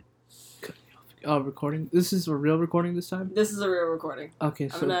recording. This is a real recording this time? This is a real recording. Okay,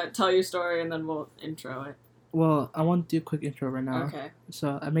 I'm so... gonna tell your story and then we'll intro it. Well, I want to do a quick intro right now. Okay.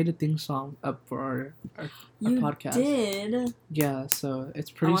 So, I made a theme song up for our You podcast. did? Yeah, so it's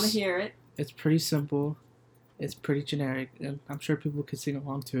I pretty... want to hear it. It's pretty simple. It's pretty generic, and I'm sure people could sing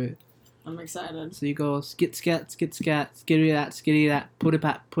along to it. I'm excited. So you go, skit, scat, skitty that, put it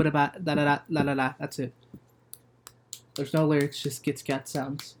back, da da da, la la la. That's it. There's no lyrics, just skit, scat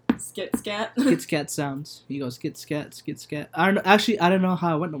sounds. Skit scat? Skit, scat sounds. You go, skit, scat. I don't know, actually, I don't know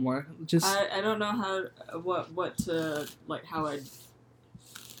how I went no more. Just... I don't know how, what to, like, how I'd,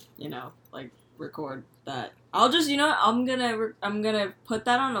 record that. I'll just, I'm gonna put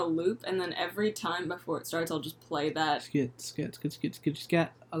that on a loop, and then every time before it starts, I'll just play that. Skit, scat,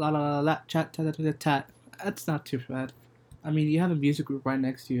 la la la la, chat, tat, tat, tat, tat. That's not too bad. I mean, you have a music group right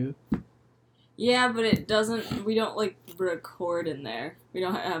next to you. Yeah, but we don't, record in there. We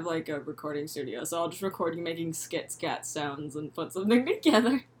don't have, a recording studio, so I'll just record you making skit scat sounds and put something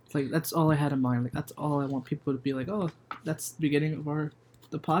together. That's all I had in mind. That's all I want people to be like, oh, that's the beginning of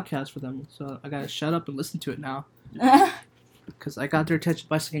the podcast for them. So I gotta shut up and listen to it now. Because I got their attention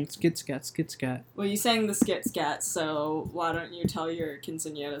by singing skit scat. Well, you sang the skit scat, so why don't you tell your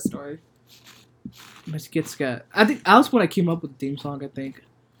quinceañera story? My skit scat. I think that was when I came up with the theme song, I think.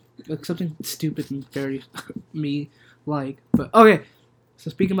 Like something stupid and very me-like. But, okay. So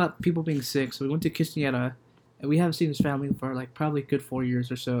speaking about people being sick, so we went to quinceañera, and we haven't seen his family for, probably a good 4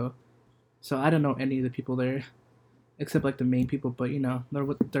 years or so. So I don't know any of the people there. Except, the main people, but, they're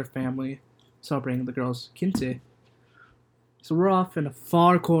with their family celebrating the girl's quince. So we're off in a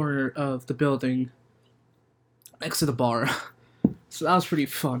far corner of the building next to the bar. So that was pretty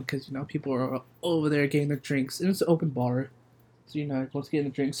fun, because, people are over there getting their drinks. And it's an open bar. So, everyone's getting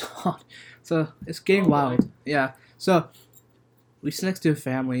the drinks on. So it's getting wild. Yeah. So we sit next to a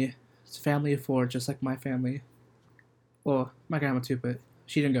family. It's a family of 4, just like my family. Well, my grandma too, but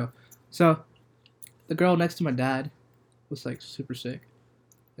she didn't go. So the girl next to my dad was super sick.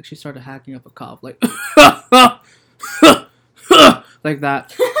 She started hacking up a cough, like that.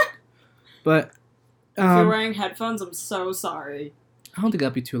 But if you're wearing headphones, I'm so sorry. I don't think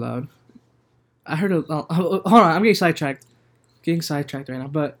that'd be too loud. I heard hold on, I'm getting sidetracked right now.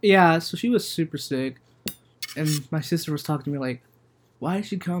 But yeah, so she was super sick, and my sister was talking to me why did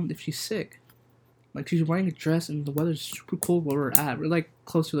she come if she's sick? She's wearing a dress and the weather's super cold where we're at. We're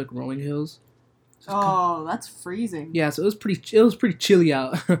close to rolling hills. Oh, that's freezing. Yeah, so it was pretty chilly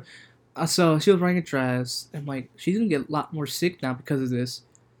out. So she was wearing a dress, and she's gonna get a lot more sick now because of this.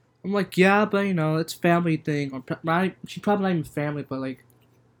 I'm yeah, but it's a family thing. Or she's probably not even family, but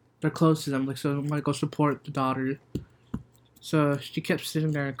they're close to them. So I'm gonna go support the daughter. So she kept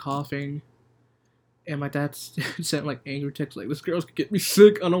sitting there and coughing, and my dad sent angry texts this girl's gonna get me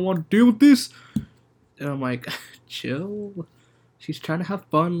sick. I don't want to deal with this. And I'm chill. She's trying to have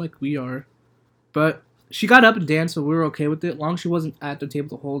fun like we are. But she got up and danced, so we were okay with it. As long as she wasn't at the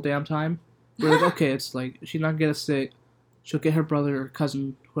table the whole damn time. We were okay, it's she's not gonna get us sick. She'll get her brother or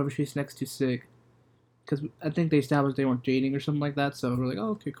cousin, whoever she's next to, sick. Because I think they established they weren't dating or something like that, so we're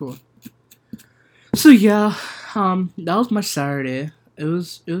oh, okay, cool. So yeah, that was my Saturday. It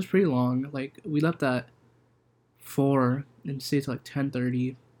was pretty long. We left at 4 and stayed till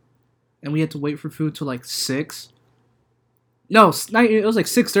 10:30. And we had to wait for food till 6. No, it was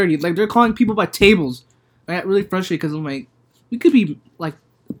 6:30. They're calling people by tables. I got really frustrated because I'm we could be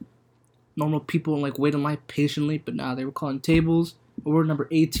normal people and wait in line patiently, but nah, they were calling tables. We're number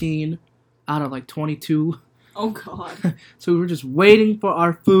 18 out of 22. Oh god. So we were just waiting for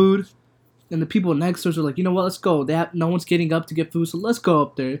our food, and the people next to us were you know what, let's go. No one's getting up to get food, so let's go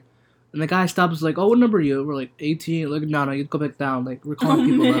up there. And the guy stopped us oh, what number are you? We're 18. No, you go back down. We're calling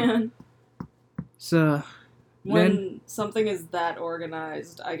people up. So when something is that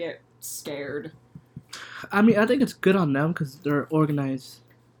organized, I get scared. I mean, I think it's good on them because they're organized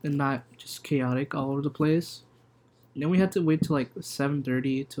and not just chaotic all over the place. And then we had to wait till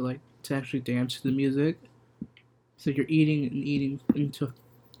 7:30 to actually dance to the music. So you're eating and eating until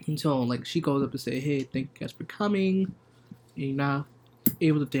she goes up to say, "Hey, thank you guys for coming. And you're now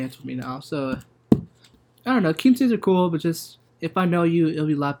able to dance with me now." So I don't know. Quinces are cool, but just if I know you, it'll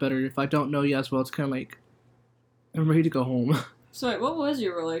be a lot better. If I don't know you as well, it's kind of I'm ready to go home. So wait, what was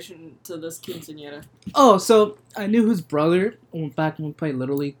your relation to this quinceañera? Oh, so I knew his brother back when we played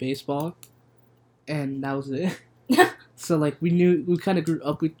Little League Baseball, and that was it. So we kind of grew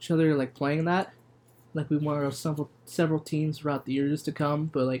up with each other playing that. We were several teams throughout the years to come,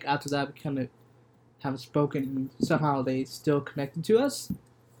 but after that we kind of haven't spoken, and somehow they still connected to us.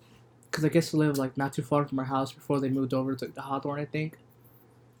 Because I guess they lived not too far from our house before they moved over to the Hawthorne, I think.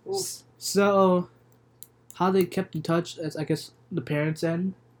 Oof. So, how they kept in touch, as I guess the parents'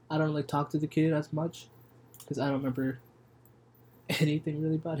 end, I don't like talk to the kid as much because I don't remember anything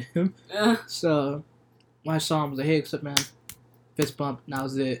really about him. So, when I saw him, I was like, "Hey, what's up, man?" Fist bump. And that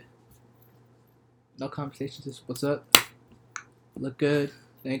was it. No conversations. Just what's up? Look good.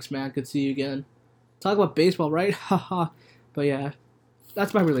 Thanks, man. Good to see you again. Talk about baseball, right? Haha. But yeah,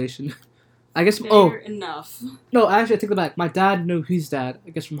 that's my relation. I guess. Fair enough. No, actually, I take it back. My dad knew his dad.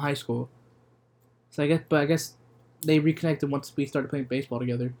 I guess from high school. So I guess they reconnected once we started playing baseball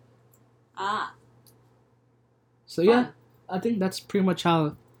together. Ah. So yeah, I think that's pretty much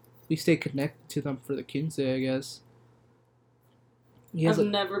how we stay connected to them for the Quince, I guess. I've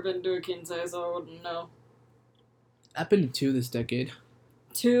never been to a Quince, so I wouldn't know. I've been to 2 this decade.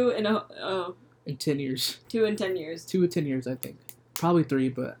 2 in 10 years. 2 in 10 years. 2 in 10 years, I think. Probably 3,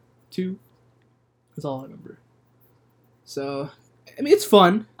 but 2 is all I remember. So, I mean, it's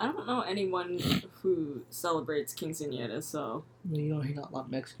fun. I don't know anyone who celebrates quinceañeras, so... You don't hang out a lot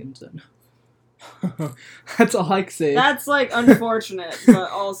of Mexicans, then. That's all I can say. That's, like, unfortunate, but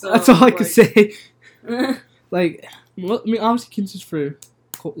also... That's all I can say. Like, well, I mean, obviously, Quince is for,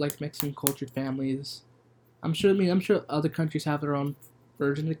 like, Mexican culture families. I'm sure other countries have their own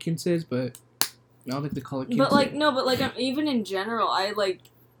version of quinces, but I don't think they call it quince. But even in general,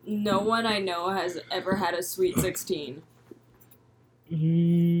 no one I know has ever had a Sweet 16.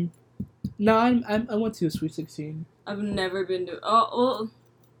 No, I went to a Sweet 16. I've never been to... Oh, well...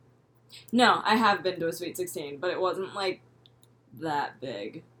 No, I have been to a Sweet 16, but it wasn't, like, that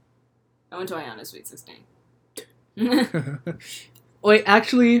big. I went to Ayana's Sweet 16. Wait,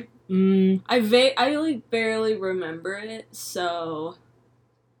 actually... I like barely remember it, so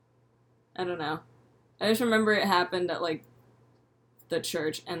I don't know. I just remember it happened at like the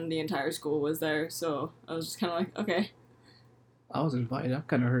church and the entire school was there, so I was just kind of like, okay. I was invited. I'm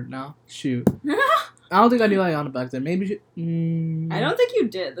kind of hurt now. Shoot. I don't think I knew Ayana back then. Maybe she... I don't think you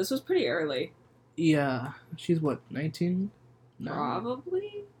did. This was pretty early. Yeah. She's what, 19? No.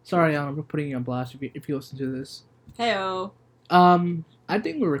 Probably? Sorry, Ayana, we're putting you on blast if you listen to this. Heyo. I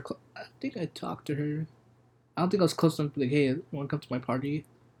think I think I talked to her. I don't think I was close enough to be like, hey, you want to come to my party?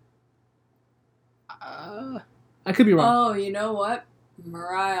 I could be wrong. Oh, you know what?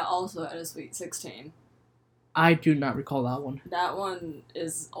 Mariah also had a Sweet 16. I do not recall that one. That one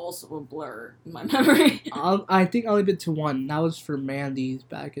is also a blur in my memory. I think I only been to one. That was for Mandy's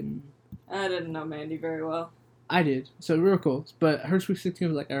back in... I didn't know Mandy very well. I did. So we were cool. But her Sweet 16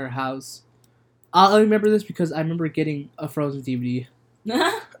 was like at her house. I remember this because I remember getting a Frozen DVD.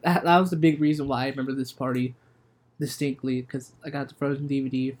 that was the big reason why I remember this party distinctly, because I got the Frozen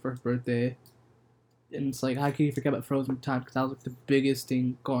DVD for her birthday, and it's like, how can you forget about Frozen time? Because that was like the biggest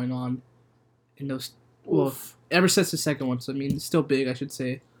thing going on in those. Well, ever since the second one, so I mean, it's still big, I should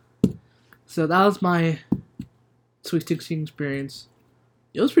say. So that was my Sweet 16 experience.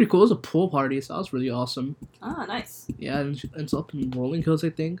 It was pretty cool. It was a pool party, so that was really awesome. Ah, nice. Yeah, and it's up in Rolling Hills, I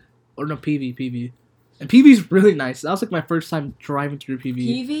think, or no, PV. And PV's really nice. That was like my first time driving through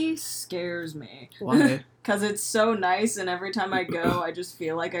PV. PV scares me. Why? Because it's so nice, and every time I go, I just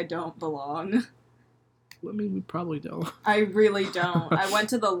feel like I don't belong. I mean, we probably don't. I really don't. I went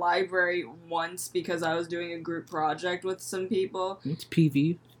to the library once because I was doing a group project with some people. What's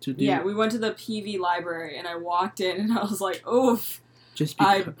PV to do? Yeah, we went to the PV library, and I walked in, and I was like, oof. Just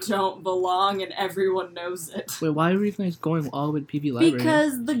I don't belong, and everyone knows it. Wait, why were you guys going all the way to PV Library?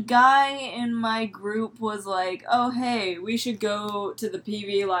 Because the guy in my group was like, oh, hey, we should go to the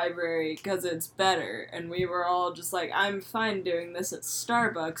PV Library because it's better. And we were all just like, I'm fine doing this at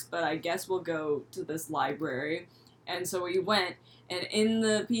Starbucks, but I guess we'll go to this library. And so we went, and in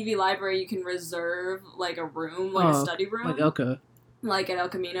the PV Library, you can reserve, like, a room, like a study room. Like Elka. Like at El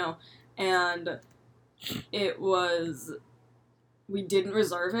Camino. And it was... We didn't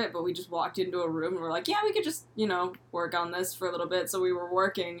reserve it, but we just walked into a room and we're like, yeah, we could just, work on this for a little bit. So we were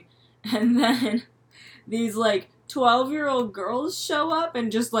working, and then these, 12-year-old girls show up and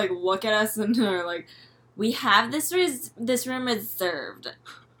just, look at us and are like, we have this room reserved.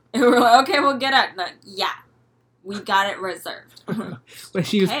 And we're like, okay, we'll get out. Like, yeah, we got it reserved.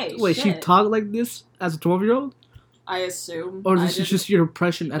 She talked like this as a 12-year-old? I assume. Or this is just your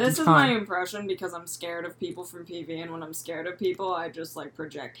impression at the time? This is my impression because I'm scared of people from PV, and when I'm scared of people, I just,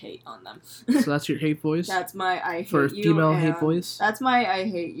 project hate on them. So that's your hate voice? That's my I hate for you. For female hate voice? That's my I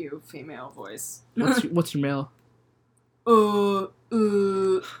hate you female voice. What's your male? I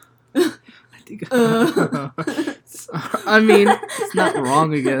think... I mean, it's not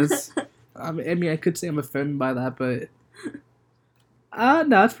wrong, I guess. I mean, I could say I'm offended by that, but... no,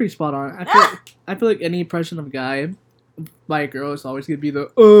 that's pretty spot on. I feel like any impression of a guy My girl is always gonna be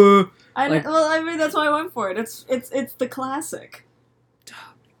the like- well, I mean, that's why I went for it. It's the classic.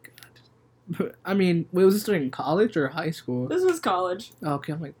 Oh my god. I mean, wait, was this during college or high school? This was college. Oh,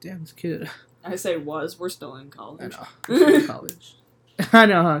 okay, I'm like, damn, this kid. I say was. We're still in I college. know. We're still in college. I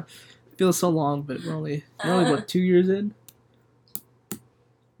know. Huh? Feels so long, but we're only what 2 years in.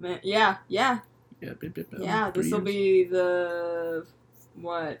 Man, yeah. Yeah. This will be the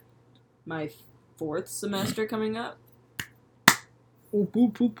my 4th semester coming up. Ooh.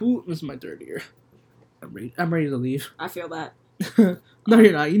 This is my 3rd year. I'm ready to leave. I feel that. No,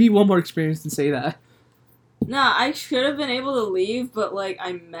 you're not. You need one more experience to say that. Nah, I should have been able to leave, but like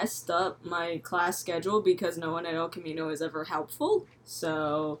I messed up my class schedule because no one at El Camino is ever helpful.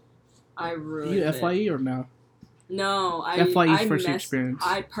 So I ruined You it. FYE or no? No, I FYE's first experience.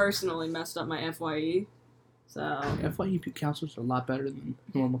 I personally messed up my FYE. So FYE counselors are a lot better than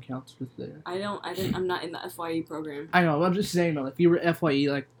normal counselors there. I'm not in the FYE program. I know. I'm just saying though. If you were FYE,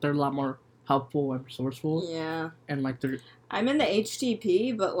 like they're a lot more helpful and resourceful. Yeah. And like they're. I'm in the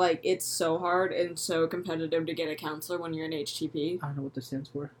HTP, but like it's so hard and so competitive to get a counselor when you're in HTP. I don't know what this stands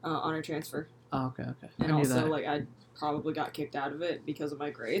for. Honor transfer. Oh, okay. And I knew also, that. like, I probably got kicked out of it because of my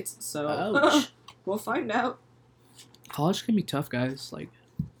grades. So Ouch. we'll find out. College can be tough, guys. Like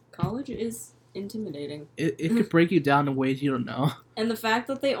College is intimidating. it could break you down in ways you don't know. And the fact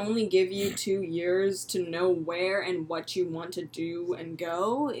that they only give you 2 years to know where and what you want to do and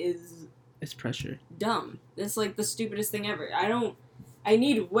go is It's pressure. dumb. It's like the stupidest thing ever. I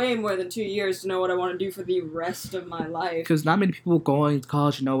need way more than 2 years to know what I want to do for the rest of my life. Because not many people going to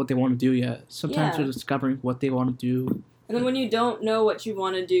college know what they want to do yet. Sometimes Yeah. they're discovering what they want to do. And then when you don't know what you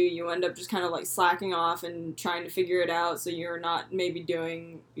want to do, you end up just kind of like slacking off and trying to figure it out, so you're not maybe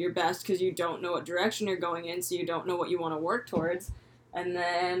doing your best because you don't know what direction you're going in, so you don't know what you want to work towards. And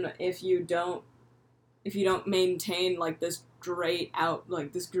then if you don't maintain like this great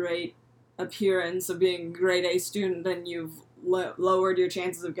appearance of being a grade A student, then you've lowered your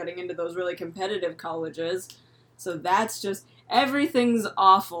chances of getting into those really competitive colleges. So that's just, everything's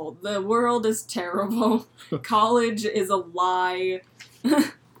awful. The world is terrible. College is a lie.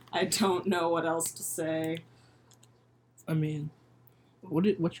 I don't know what else to say. I mean,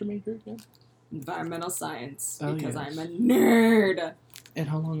 what's your major again? Environmental science, Oh, because yes. I'm a nerd. And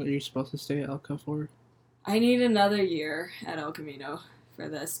how long are you supposed to stay at Elka for? I need another year at El Camino for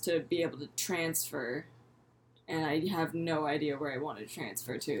this to be able to transfer, and I have no idea where I want to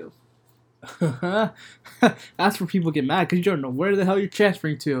transfer to. That's where people get mad because you don't know where the hell you're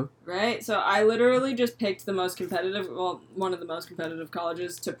transferring to. Right? So I literally just picked one of the most competitive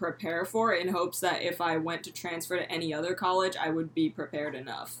colleges to prepare for in hopes that if I went to transfer to any other college, I would be prepared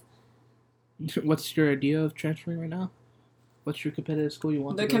enough. What's your idea of transferring right now? What's your competitive school you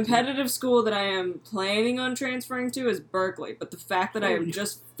want The to go competitive school that I am planning on transferring to is Berkeley, but the fact that I have Holy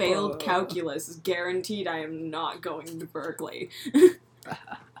just failed fuck. calculus is guaranteed I am not going to Berkeley. to?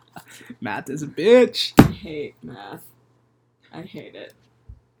 Math is a bitch. I hate math. I hate it.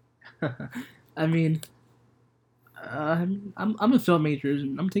 I mean, I'm a film major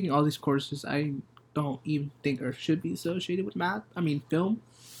and I'm taking all these courses I don't even think or should be associated with math. I mean, film.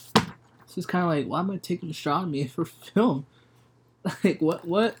 So it's kind of like, why am I taking astronomy for film? Like,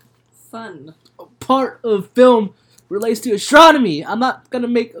 what Fun. part of film relates to astronomy? I'm not gonna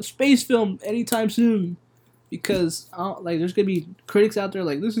make a space film anytime soon because there's gonna be critics out there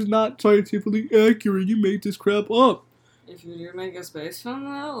like, this is not scientifically accurate. You made this crap up. If you do make a space film,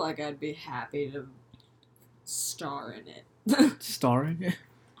 though, like, I'd be happy to star in it. Starring?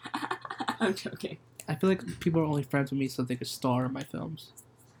 I'm joking. I feel like people are only friends with me so they could star in my films.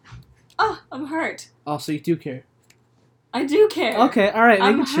 Oh, I'm hurt. Oh, so you do care? I do care. Okay, all right,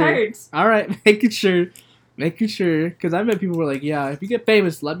 I'm making sure. hurt. All right, making sure, because I met people who were like, yeah, if you get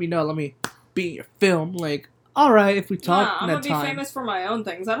famous, let me know. Let me be in your film. Like, all right, if we talk Nah, I'm in gonna that be time. famous for my own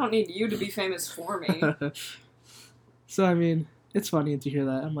things. I don't need you to be famous for me. So I mean, it's funny to hear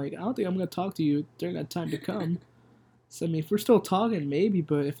that. I'm like, I don't think I'm gonna talk to you during that time to come. So I mean, if we're still talking, maybe,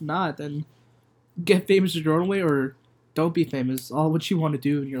 but if not, then get famous your own way or don't be famous. All what you want to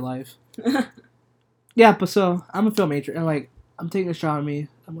do in your life. Yeah, but so I'm a film major and like I'm taking astronomy.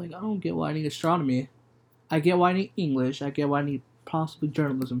 I'm like, I don't get why I need astronomy. I get why I need English. I get why I need possibly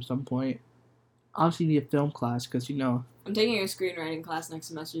journalism at some point. Obviously, you need a film class because you know I'm taking a screenwriting class next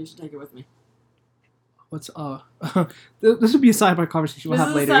semester. You should take it with me. what's this would be a sidebar conversation we'll This have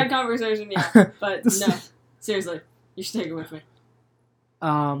is later. a side conversation, yeah. But This- no, seriously, you should take it with me.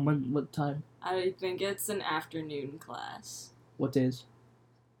 What time? I think it's an afternoon class. What days?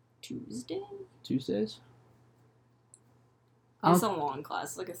 Tuesday? Tuesdays? It's a long class.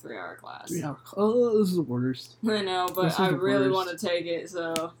 It's like a 3-hour class. 3 hour. Oh, this is the worst. I know, This but is I the really worst. want to take it,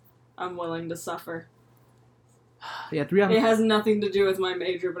 so I'm willing to suffer. Yeah, 3 hours. It has nothing to do with my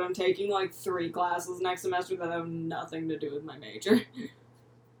major, but I'm taking like 3 classes next semester that have nothing to do with my major.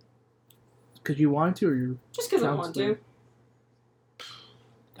 Because you wanted to, or you're Just because I want to.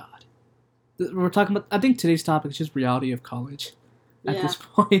 God. We're talking about. I think today's topic is just reality of college. At Yeah. this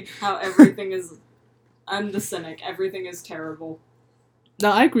point. How everything is. I'm the cynic. Everything is terrible.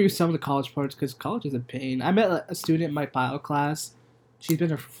 No, I agree with some of the college parts because college is a pain. I met a student in my bio class. She's been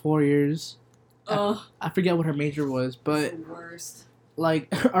there for 4 years. Ugh. I forget what her major was, but It's the worst.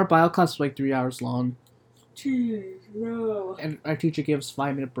 like our bio class was like 3 hours long, Jeez, no. and our teacher gave us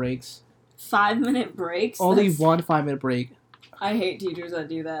 5-minute breaks. 5-minute breaks? Only That's- 1 5-minute break. I hate teachers that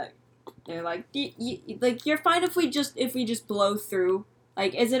do that. They're like, like you're fine if we just blow through.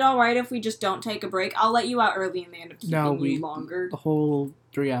 Like, is it all right if we just don't take a break? I'll let you out early and they end up keeping you longer. The whole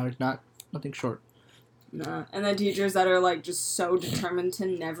 3 hours, nothing short. Nah. And then teachers that are like just so determined to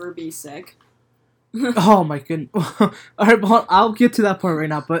never be sick. Oh my goodness. All right, well, I'll get to that point right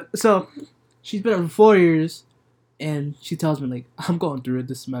now. But so she's been there for 4 years, and she tells me like I'm going through it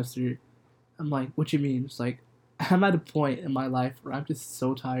this semester. I'm like, what you mean? It's like I'm at a point in my life where I'm just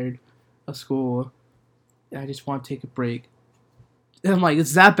so tired of school, and I just want to take a break. And I'm like,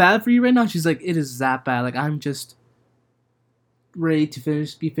 is that bad for you right now? She's like, it is that bad. Like I'm just ready to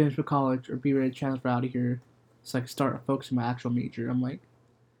be finished with college or be ready to transfer out of here, so I can start focusing on my actual major. I'm like.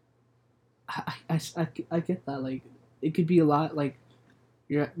 I get that. Like, it could be a lot, like,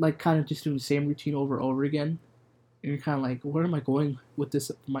 you're, like, kind of just doing the same routine over and over again. And you're kind of like, where am I going with this,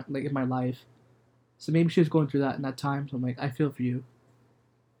 in my life? So maybe she was going through that in that time. So I'm like, I feel for you.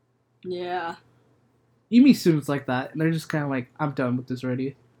 Yeah. You meet students like that, and they're just kind of like, I'm done with this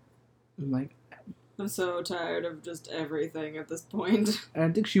already. I'm like, I'm so tired of just everything at this point. and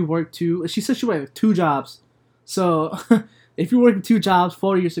I think she worked she said she worked 2 jobs. So, if you're working 2 jobs,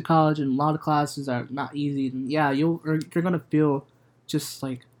 4 years of college, and a lot of classes are not easy, then yeah, you're gonna feel just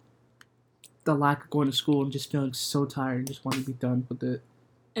like the lack of going to school and just feeling so tired and just want to be done with it.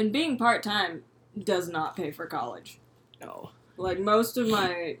 And being part-time does not pay for college. No. Like, most of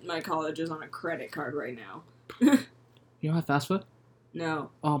my college is on a credit card right now. You don't have FAFSA?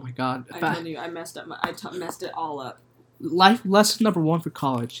 No. Oh my god. I told you, I messed up messed it all up. Life lesson number 1 for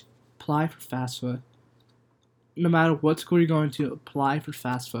college. Apply for FAFSA. No matter what school you're going to, apply for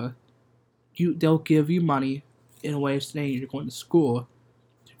FAFSA. They'll give you money in a way of saying you're going to school.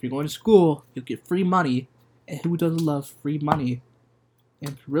 If you're going to school, you'll get free money. And who doesn't love free money?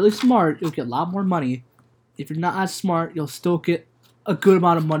 And if you're really smart, you'll get a lot more money. If you're not as smart, you'll still get a good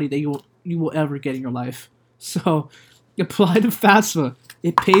amount of money that you will ever get in your life. So, apply to FAFSA.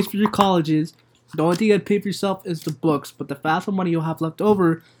 It pays for your colleges. The only thing you'd pay for yourself is the books, but the FAFSA money you'll have left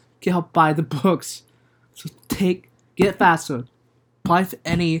over can help buy the books. So get FAFSA. Apply for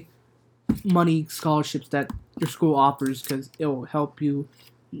any money scholarships that your school offers because it will help you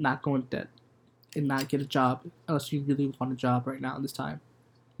not go in debt and not get a job unless you really want a job right now at this time.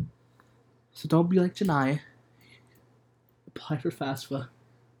 So don't be like Janai. Apply for FAFSA.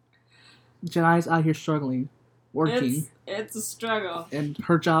 Janai's out here struggling, working, It's a struggle. and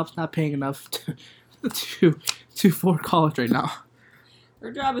her job's not paying enough to afford college right now.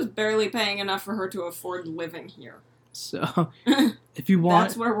 Her job is barely paying enough for her to afford living here. So if you want,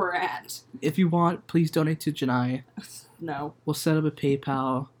 That's where we're at. if you want, please donate to Janai. No. We'll set up a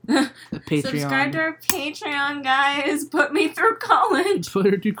PayPal, a Patreon. Subscribe to our Patreon, guys. Put me through college. Put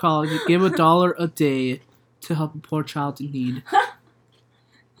her through college. Give $1 a day to help a poor child in need.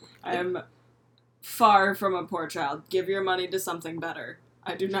 I am far from a poor child. Give your money to something better.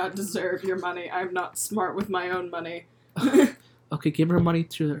 I do not deserve your money. I'm not smart with my own money. Okay, give her money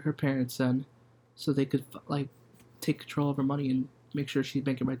to her parents then, so they could like take control of her money and make sure she's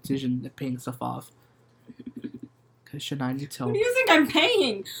making the right decision and paying stuff off. Because Shania needs What help. do you think I'm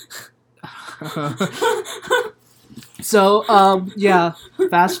paying? So, yeah,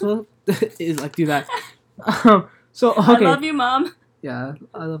 FAFSA is like do that. So okay. I love you, Mom. Yeah,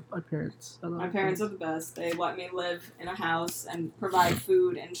 I love my parents. My parents are the best. They let me live in a house and provide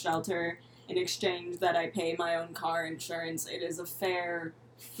food and shelter in exchange that I pay my own car insurance. It is a fair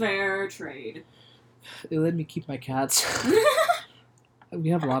trade. They let me keep my cats. We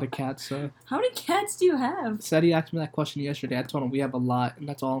have a lot of cats, so. How many cats do you have? Sadie asked me that question yesterday. I told him we have a lot, and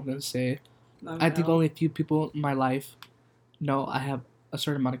that's all I'm going to say. Oh, I think no. only a few people in my life know I have a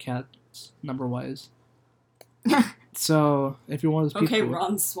certain amount of cats, number-wise. So, if you're one of those people... Okay,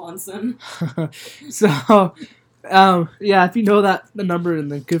 Ron Swanson. So, yeah, if you know the number,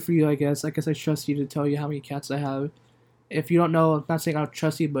 then good for you, I guess. I guess I trust you to tell you how many cats I have. If you don't know, I'm not saying I don't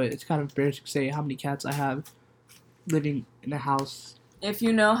trust you, but it's kind of embarrassing to say how many cats I have living in a house. If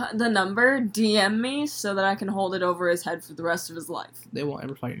you know the number, DM me so that I can hold it over his head for the rest of his life. They won't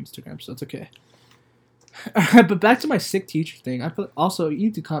ever find your Instagram, so it's okay. Alright, but back to my sick teacher thing. I feel also you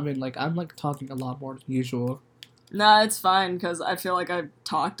need to come in. Like I'm like talking a lot more than usual. Nah, it's fine because I feel like I've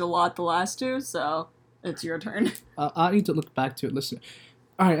talked a lot the last two, so it's your turn. I need to look back to it. Listen.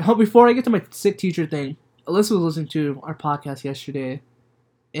 All right. Before I get to my sick teacher thing, Alyssa was listening to our podcast yesterday,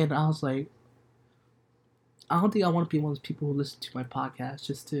 and I was like, I don't think I want to be one of those people who listen to my podcast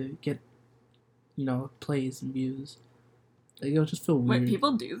just to get, plays and views. Like, it'll just feel weird. Wait,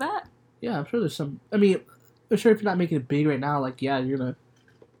 people do that? Yeah, I'm sure there's some. I mean, I'm sure if you're not making it big right now, like, yeah, you're gonna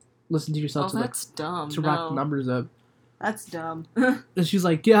listen to yourself that's dumb. to rack the numbers up. That's dumb. And she's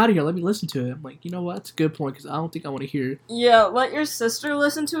like, get out of here, let me listen to it. I'm like, you know what? That's a good point, because I don't think I want to hear. Yeah, let your sister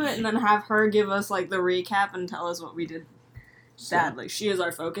listen to it and then have her give us, like, the recap and tell us what we did badly. She is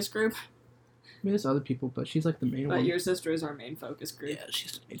our focus group. I mean, there's other people, but she's like the main one. But your sister is our main focus group. Yeah,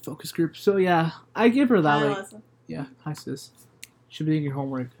 she's the main focus group. So, yeah, I give her that, Hi, like... Alyssa. Yeah, hi, sis. Should be doing your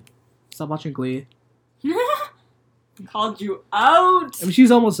homework. Stop watching Glee. Called you out! I mean, she's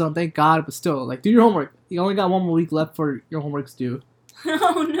almost done, thank God, but still, like, do your homework. You only got 1 more week left for your homework's due.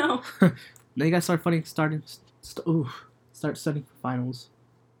 Oh, no. Then you gotta start studying for finals.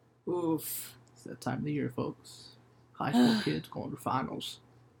 Oof. It's that time of the year, folks. High school kids going to finals.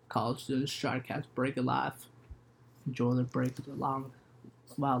 College students try to catch a break of life. Enjoy their break as long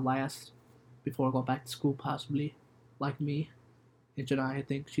while it lasts before going back to school, possibly. Like me. In July, I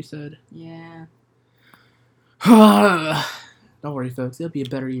think she said. Yeah. Don't worry, folks. It'll be a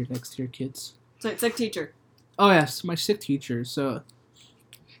better year next year, kids. Sick teacher. Oh yes, my sick teacher. So,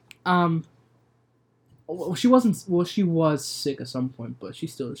 she wasn't. Well, she was sick at some point, but she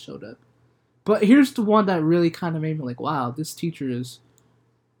still showed up. But here's the one that really kind of made me like, wow, this teacher is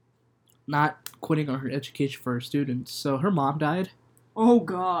not quitting on her education for her students. So her mom died. Oh,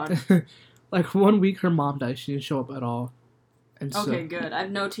 God. Like 1 week, her mom died. She didn't show up at all. And Okay, good. I've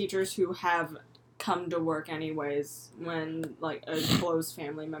known teachers who have come to work anyways when, like, a close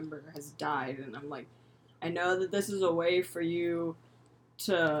family member has died, and I'm like, I know that this is a way for you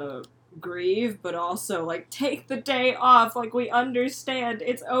to grieve, but also, like, take the day off. Like, we understand.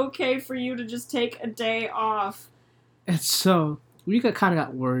 It's okay for you to just take a day off. And so, we kind of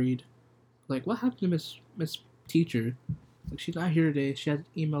got worried. Like, what happened to Miss Teacher? Like, she's not here today. She had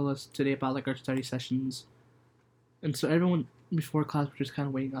emailed us today about, like, our study sessions. And so everyone before class was just kind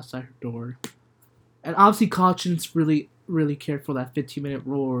of waiting outside her door. And obviously college students really, really care for that 15-minute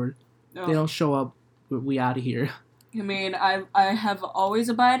rule. Or they don't show up, we out of here. I mean, I have always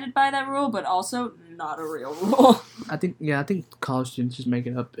abided by that rule, but also not a real rule. I think college students just make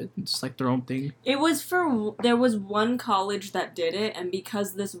it up. It's like their own thing. There was one college that did it, and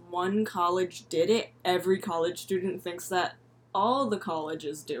because this one college did it, every college student thinks that all the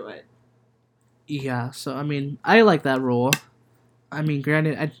colleges do it. Yeah, so, I mean, I like that rule. I mean,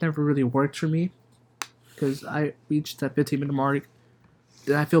 granted, it never really worked for me, because I reached that 15-minute mark,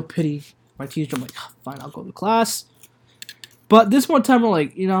 and I feel pity my teacher. I'm like, fine, I'll go to class. But this one time, we're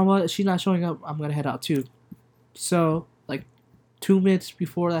like, you know what, she's not showing up, I'm going to head out too. So, like, 2 minutes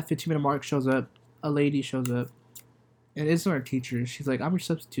before that 15-minute mark shows up, a lady shows up, and it's our teacher. She's like, I'm your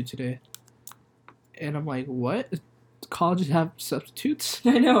substitute today. And I'm like, what? Colleges have substitutes?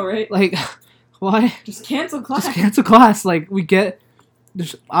 I know, right? Like... Why? Just cancel class. Just cancel class. Like,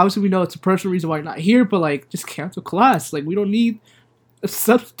 obviously we know it's a personal reason why you're not here, but, like, just cancel class. Like, we don't need a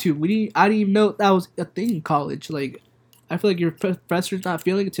substitute. I didn't even know that was a thing in college. Like, I feel like your professor's not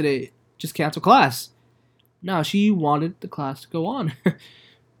feeling it today. Just cancel class. No, she wanted the class to go on.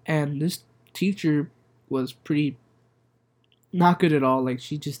 And this teacher was pretty not good at all. Like,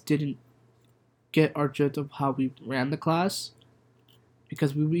 she just didn't get our drift of how we ran the class.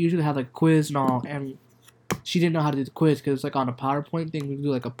 Because we usually have, like, a quiz and all, and she didn't know how to do the quiz, because it's, like, on a PowerPoint thing, we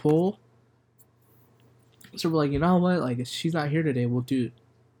do, like, a poll. So we're like, you know what, like, if she's not here today, we'll do it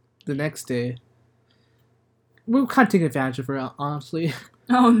the next day. We were kind of taking advantage of her, honestly.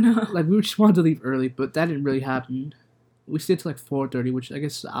 Oh, no. Like, we just wanted to leave early, but that didn't really happen. We stayed till, like, 4:30, which I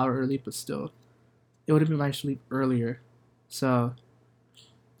guess is an hour early, but still. It would have been nice to leave earlier. So,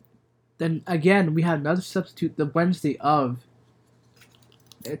 then, again, we had another substitute the Wednesday of...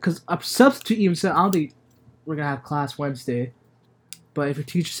 Because a substitute even said, I don't think we're going to have class Wednesday. But if your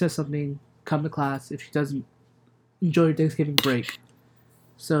teacher says something, come to class. If she doesn't, enjoy your Thanksgiving break.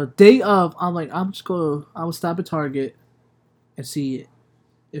 So, day of, I'm like, I will stop at Target and see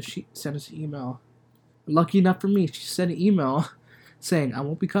if she sent us an email. Lucky enough for me, she sent an email saying, I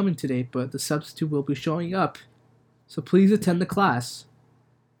won't be coming today, but the substitute will be showing up. So please attend the class.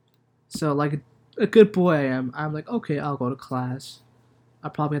 So like a good boy I am, I'm like, okay, I'll go to class. I'll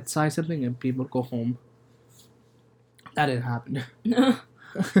probably have to sign something and be able to go home. That didn't happen.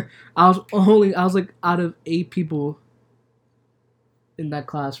 I was like out of 8 people in that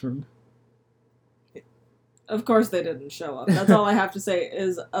classroom. Of course they didn't show up. That's all I have to say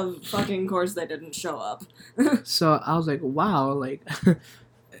is of fucking course they didn't show up. So I was like, wow, like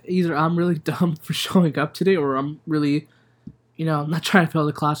either I'm really dumb for showing up today or I'm really, I'm not trying to fail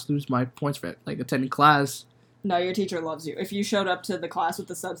the class, lose my points for like attending class. No, your teacher loves you. If you showed up to the class with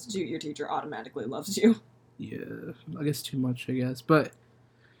the substitute, your teacher automatically loves you. Yeah, I guess too much, I guess. But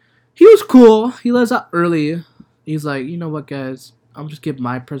he was cool. He let us out early. He's like, you know what, guys? I'm just give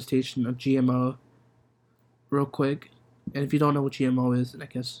my presentation of GMO real quick. And if you don't know what GMO is, then I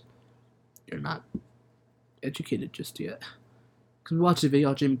guess you're not educated just yet. Because we watched a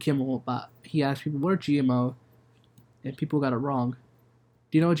video of Jimmy Kimmel about, he asked people, what are GMO? And people got it wrong.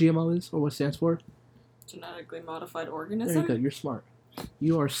 Do you know what GMO is or what it stands for? Genetically modified There organism? you go. You're smart.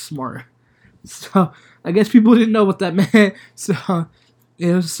 You are smart. So, I guess people didn't know what that meant. So,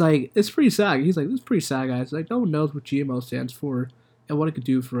 it was like, it's pretty sad. He's like, this is pretty sad, guys. Like, no one knows what GMO stands for and what it could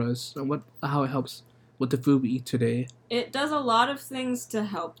do for us and how it helps with the food we eat today. It does a lot of things to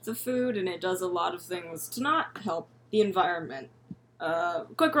help the food, and it does a lot of things to not help the environment.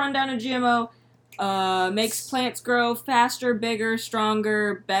 Quick rundown of GMO. Makes plants grow faster, bigger,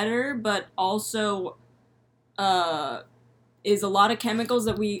 stronger, better, but also is a lot of chemicals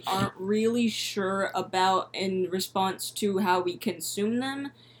that we aren't really sure about in response to how we consume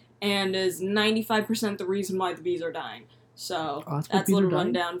them, and is 95% the reason why the bees are dying. So that's a little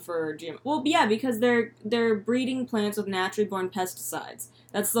rundown for GMO. Well, yeah, because they're breeding plants with naturally born pesticides.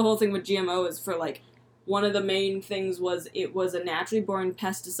 That's the whole thing with GMO is for like one of the main things was it was a naturally born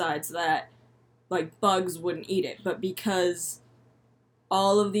pesticide so that like bugs wouldn't eat it, but because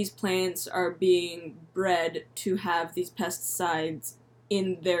all of these plants are being bred to have these pesticides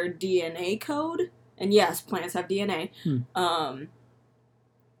in their DNA code, and yes, plants have DNA.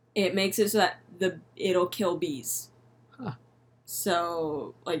 It makes it so that it'll kill bees. Huh.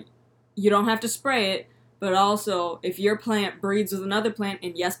 So like you don't have to spray it, but also if your plant breeds with another plant,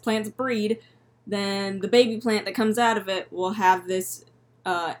 and yes, plants breed, then the baby plant that comes out of it will have this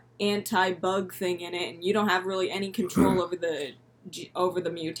anti-bug thing in it, and you don't have really any control over the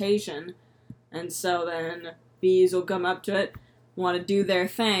mutation, and so then bees will come up to it, want to do their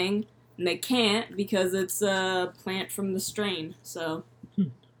thing, and they can't because it's a plant from the strain. So,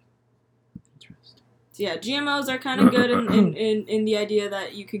 Interesting. So yeah, GMOs are kind of good in the idea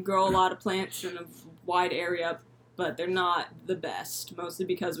that you can grow a lot of plants in a wide area, but they're not the best, mostly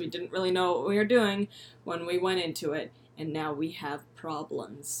because we didn't really know what we were doing when we went into it, and now we have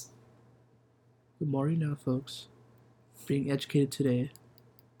problems. The more you know, folks. Being educated today.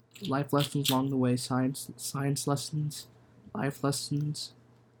 Life lessons along the way. Science lessons. Life lessons.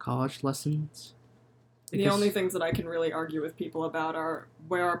 College lessons. The only things that I can really argue with people about are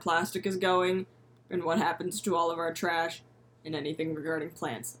where our plastic is going and what happens to all of our trash and anything regarding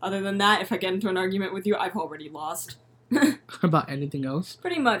plants. Other than that, if I get into an argument with you, I've already lost. About anything else?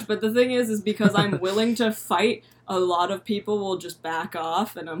 Pretty much, but the thing is because I'm willing to fight, a lot of people will just back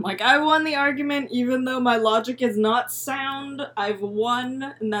off, and I'm like, I won the argument, even though my logic is not sound. I've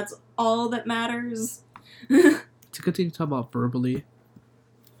won, and that's all that matters. It's a good thing to talk about verbally,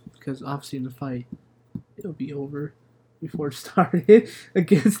 because obviously in the fight, it'll be over before it started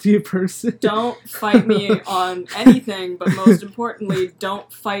against you person. Don't fight me on anything, but most importantly,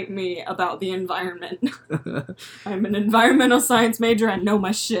 don't fight me about the environment. I'm an environmental science major, I know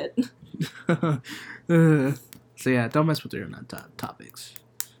my shit. So yeah, don't mess with your topics.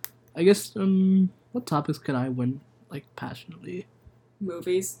 I guess, what topics can I win, like, passionately?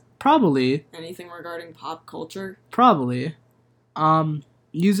 Movies. Probably. Anything regarding pop culture. Probably.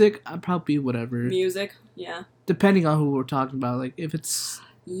 Music, I'd probably whatever. Music, yeah. Depending on who we're talking about, like, if it's...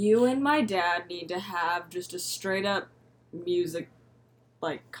 You and my dad need to have just a straight up music,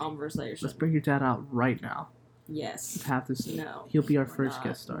 like, conversation. Let's bring your dad out right now. Yes. Have this. No. He'll be our first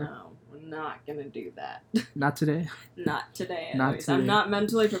guest star. No, we're not gonna do that. Not today? Not today, Not anyways. today. I'm not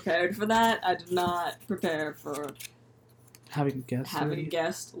mentally prepared for that. I did not prepare for Having a guest. having a already.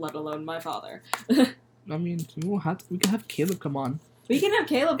 guest, let alone my father. I mean, we can have Caleb come on. We can have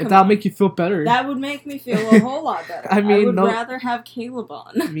Caleb come If that'll on. make you feel better. That would make me feel a whole lot better. I mean, would no- rather have Caleb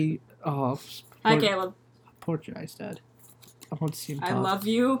on. I mean, oh, Hi, poor, Caleb. poor Janice dad. I want to see him talk. I love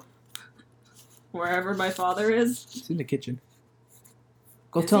you. Wherever my father is. He's in the kitchen.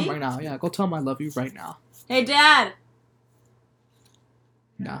 Go Is tell he? him right now. Yeah, go tell him I love you right now. Hey, Dad.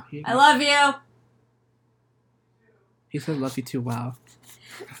 No, he ain't I love you. He said love you too. Wow.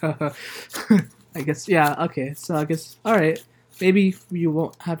 I guess, yeah, okay. So I guess, alright. Maybe you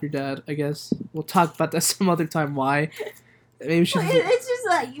won't have your dad, I guess. We'll talk about that some other time, why. Maybe she It's just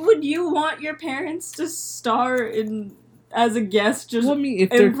like, would you want your parents to star in as a guest just well, I mean, if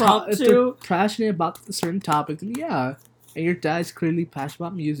they're passionate about a certain topic, then yeah. And your dad's clearly passionate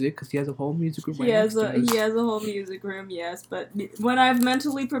about music because he has a whole music room. He has a whole music room, yes. But when I've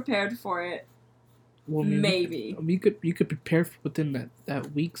mentally prepared for it, well, maybe you could prepare within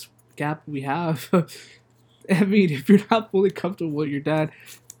that week's gap we have. I mean, if you're not fully comfortable with your dad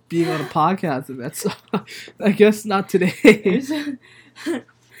being on a podcast, then that's I guess not today.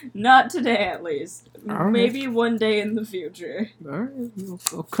 Not today, at least. Right. Maybe one day in the future. Alright,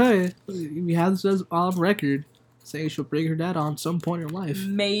 okay. We have this on record, saying she'll bring her dad on some point in her life.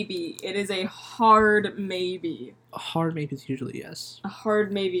 Maybe. It is a hard maybe. A hard maybe is usually yes. A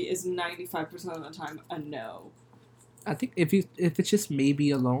hard maybe is 95% of the time a no. I think if it's just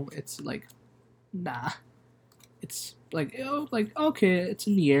maybe alone, it's like, nah. It's like, okay, it's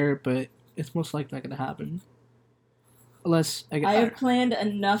in the air, but it's most likely not gonna happen. Unless I have planned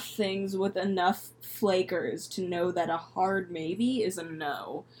enough things with enough flakers to know that a hard maybe is a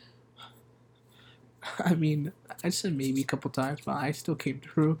no. I mean, I said maybe a couple times, but I still came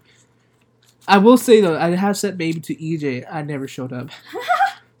through. I will say though, I have said maybe to EJ. I never showed up,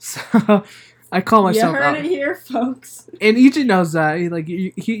 so I call myself out. You heard it here, folks. And EJ knows that.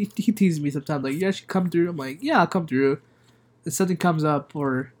 He teases me sometimes. Like, you should come through. I'm like, yeah, I'll come through. If something comes up,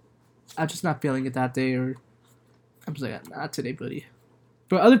 or I'm just not feeling it that day, or I'm just like, not today, buddy.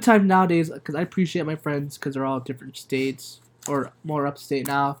 But other times nowadays, because I appreciate my friends, because they're all different states, or more upstate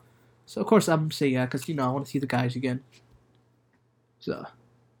now. So, of course, I'm saying yeah, because, I want to see the guys again. So,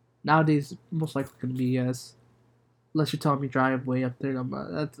 nowadays, most likely going to be yes. Unless you're telling me drive way up there,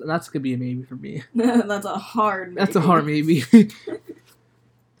 that's going to be a maybe for me. That's a hard maybe. That's a hard maybe.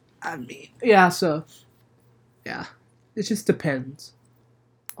 I mean, yeah, so, yeah. It just depends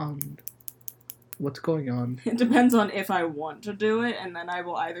on what's going on. It depends on if I want to do it, and then I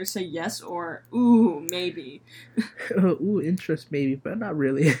will either say yes or, ooh, maybe. Ooh, interest maybe, but not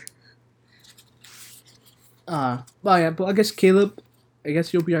really. Well, yeah, but I guess Caleb, I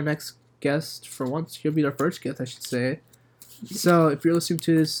guess you'll be our next guest for once. You'll be our first guest, I should say. So if you're listening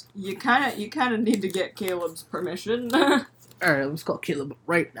to this, you kind of need to get Caleb's permission. All right, let's call Caleb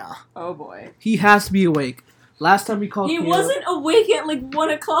right now. Oh boy, he has to be awake. Last time we called he Caleb, wasn't awake at like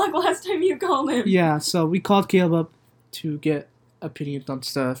 1:00 last time you called him. Yeah, so we called Caleb up to get opinions on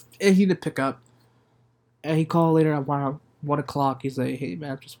stuff, and he didn't pick up. And he called later at 1:00. He's like, "Hey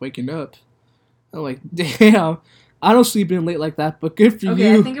man, I'm just waking up." I'm like, damn, I don't sleep in late like that, but good for you.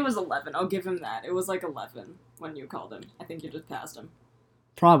 Okay, I think it was 11. I'll give him that. It was like 11 when you called him. I think you just passed him.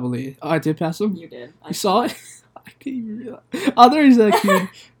 Probably. Oh, I did pass him? You did. You saw it? I can't even realize. Oh, there's that kid.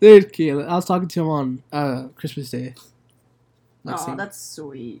 There's Caleb. I was talking to him on Christmas Day. Oh, that's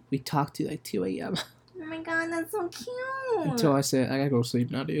sweet. We talked to like 2 a.m. Oh my god, that's so cute. Until I said, I gotta go sleep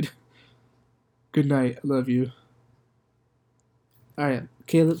now, dude. Good night. I love you. Alright,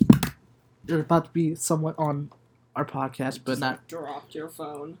 Caleb. You're about to be somewhat on our podcast, but not... dropped your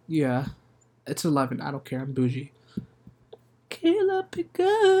phone. Yeah. It's 11. I don't care. I'm bougie. Caleb, pick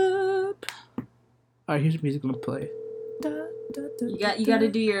up. Alright, here's the music I'm gonna play. You gotta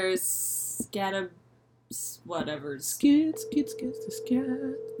do your whatever. Skit,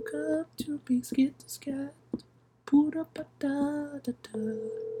 come to be scat. Put up a da.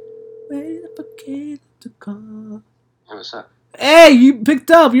 Wait for Caleb to call. Hey, what's up? Hey, you picked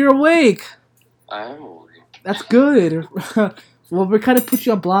up. You're awake. I am awake. That's good. Well, we're kind of put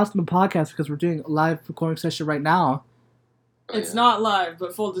you on blast on the podcast because we're doing a live recording session right now. It's not live,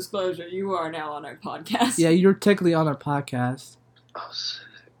 but full disclosure, you are now on our podcast. Yeah, you're technically on our podcast. Oh,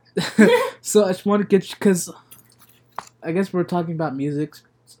 sick. So I just want to get you, because I guess we're talking about music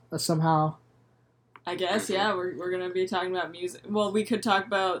somehow. I guess, yeah, we're going to be talking about music. Well, we could talk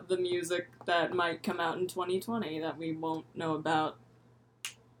about the music that might come out in 2020 that we won't know about.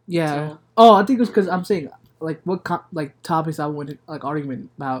 Yeah. So. Oh, I think it was because I'm saying, like, what topics I wanted, like,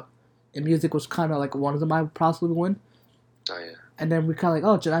 argument about. And music was kind of, like, one of them I possibly win. Oh, yeah. And then we kind of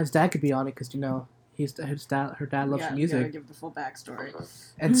like, oh, Janai's dad could be on it because, her dad loves music. You gotta give the full backstory.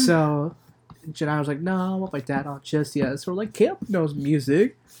 And so Janai was like, no, I want my dad on just yet. So we're like, Caleb knows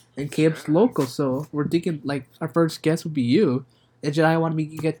music. And Caleb's local, so we're thinking, like, our first guest would be you. And Janai wanted me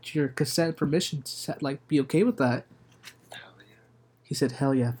to get your consent permission to, be okay with that. Hell yeah. He said,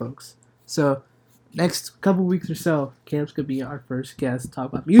 hell yeah, folks. So, next couple weeks or so, Caleb's going to be our first guest to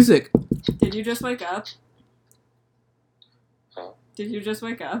talk about music. Did you just wake up? Huh? Did you just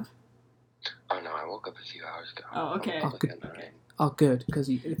wake up? Oh no, I woke up a few hours ago. Oh, okay. I woke up like at 9. Oh, good, because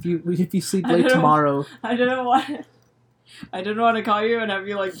if you sleep I late don't- tomorrow, I didn't want to call you and have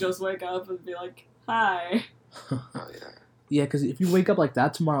you like just wake up and be like, hi. Oh yeah, yeah, because if you wake up like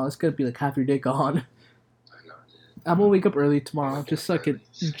that tomorrow, it's gonna be like half your day gone. I know, dude. I'm gonna wake up early tomorrow just so I can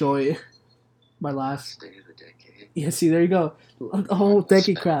enjoy my last. Last day of the decade. Yeah, see, there you go, the whole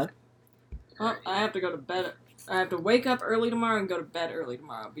decade crap. Well, I have to go to bed. I have to wake up early tomorrow and go to bed early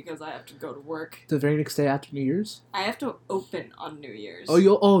tomorrow because I have to go to work. The very next day after New Year's. I have to open on New Year's.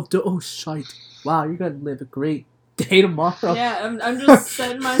 Oh, shite! Wow, you're gonna live a great day tomorrow. Yeah, I'm just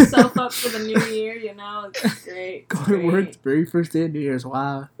setting myself up for the new year, you know? It's great. Go It's to work great. the very first day of New Year's.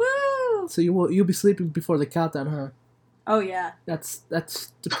 Wow. Woo! So you'll be sleeping before the countdown, huh? Oh, yeah. That's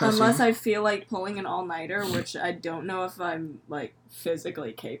depressing. Unless I feel like pulling an all-nighter, which I don't know if I'm, like,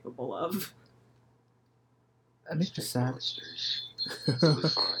 physically capable of. That makes me Just sad. monsters. It'll be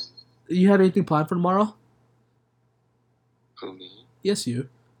fine. You have anything planned for tomorrow? Who, me? Yes, you.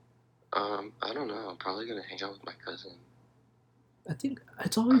 I don't know. I'm probably gonna hang out with my cousin. I think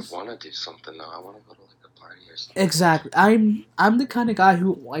it's I always want to do something though. I want to go to like a party or something. exactly. I'm the kind of guy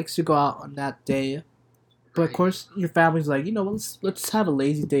who likes to go out on that day, but of Right. course your family's like, you know, let's have a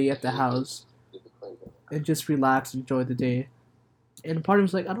lazy day at the house and just relax, enjoy the day. And part of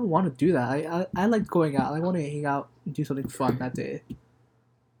me's like, I don't want to do that. I like going out. I want to hang out and do something fun that day.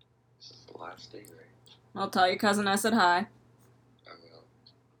 This is the last day, right? I'll tell your cousin I said hi. I will.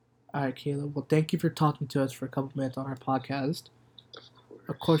 All right, Caleb. Well, thank you for talking to us for a couple minutes on our podcast.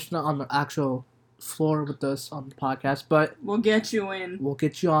 Of course, not on the actual floor with us on the podcast, but We'll get you in. we'll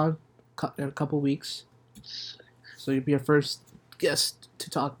get you on in a couple weeks. Sick. So you'll be our first guest to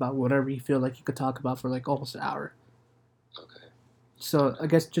talk about whatever you feel like you could talk about for like almost an hour. Okay. So I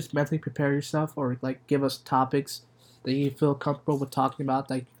guess just mentally prepare yourself, or like give us topics that you feel comfortable with talking about,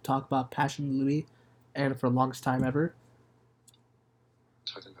 that you talk about passionately and for the longest time ever.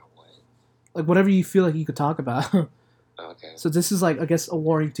 Talking about what? Like whatever you feel like you could talk about. Okay. So this is like, I guess, a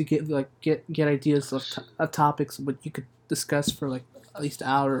warning to get ideas of topics what you could discuss for like at least an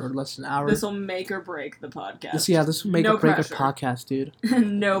hour or less than an hour. This will make or break the podcast. This will make No or break pressure. a podcast, dude.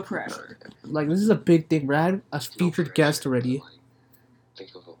 No pressure. Like this is a big thing. We're having a No featured guest pressure, already. but, like, think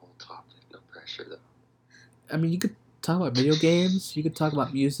of a whole topic. No pressure though. I mean, you could talk about video games. You could talk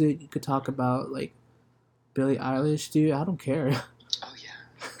about music. You could talk about like Billie Eilish, dude. I don't care. Oh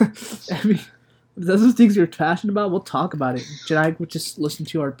yeah. I mean, if those are things you're passionate about, we'll talk about it. Janai would just listen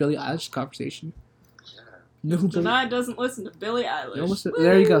to our Billie Eilish conversation. Yeah. No, Janai doesn't listen to Billie Eilish. no,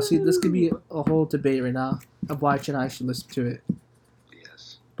 there you go. See, this could be Woo! a whole debate right now of why Janai should listen to it.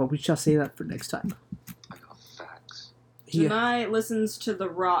 Yes. But we shall say that for next time. I got facts. Yeah. Janai listens to the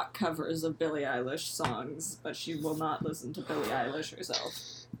rock covers of Billie Eilish songs, but she will not listen to Billie Eilish herself.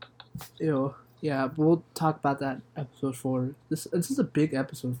 Ew. Yeah, but we'll talk about that episode 4. This is a big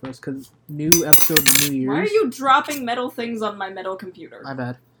episode for us because new episode of New Year's. Why are you dropping metal things on my metal computer? My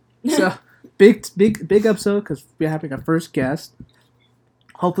bad. So big episode because we're having our first guest.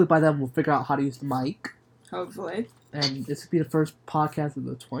 Hopefully by then we'll figure out how to use the mic, Hopefully. and this will be the first podcast of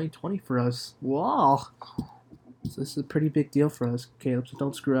the 2020 for us. Wow. So this is a pretty big deal for us, Caleb. So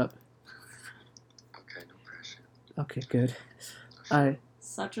don't screw up. Okay, no pressure. Okay, good. Alright,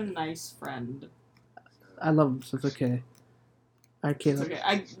 Such a nice friend. I love him, so it's okay. Alright, It's Caleb.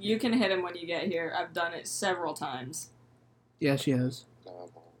 okay. You can hit him when you get here. I've done it several times. Yeah, she has. No, I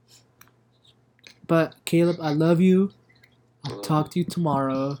won't. But Caleb, I love you. I'll talk to you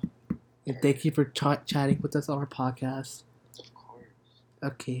tomorrow. And thank you for chatting with us on our podcast. Of course.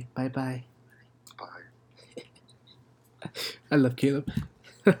 Okay, bye bye. Bye. I love Caleb.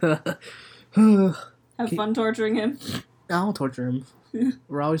 I Have Okay. fun torturing him. don't torture him.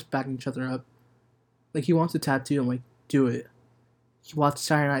 We're always backing each other up. Like he wants a tattoo, I'm like, do it. He watched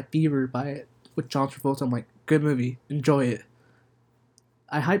Saturday Night Fever with John Travolta. I'm like, good movie, enjoy it.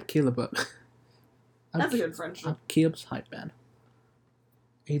 I hype Caleb up. That's a good friendship. I'm Caleb's hype man.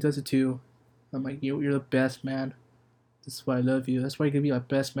 He does it too. I'm like, you're the best man. This is why I love you. That's why you're gonna be my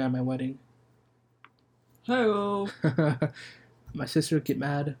best man at my wedding. Hello. My sister would get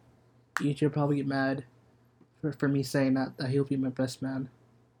mad. EJ would probably get mad for me saying that he'll be my best man.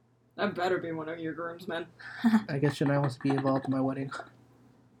 That better be one of your groomsmen. I guess Janai wants to be involved in my wedding.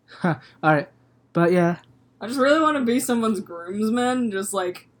 Alright. But yeah. I just really want to be someone's groomsman,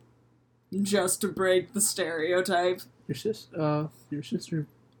 just to break the stereotype. Your sister.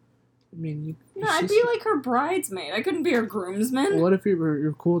 I mean, No, I'd be like her bridesmaid. I couldn't be her groomsman. What if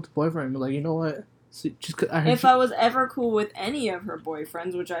you're cool with the boyfriend? Like, you know what? Just 'cause I heard If I was ever cool with any of her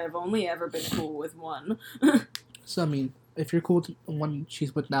boyfriends, which I have only ever been cool with one. So I mean, if you're cool with one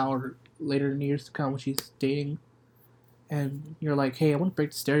she's with now or later in years to come when she's dating, and you're like, hey, I want to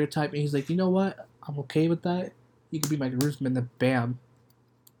break the stereotype, and he's like, you know what, I'm okay with that. You could be my groomsman. Then bam,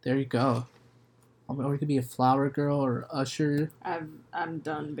 there you go. Or you could be a flower girl or usher. I'm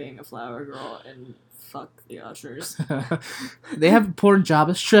done being a flower girl and fuck the ushers. They have an important job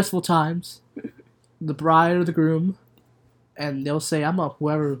at stressful times. The bride or the groom, and they'll say, I'm a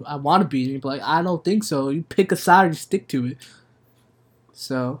whoever I want to be. And you'll be like, I don't think so. You pick a side and stick to it.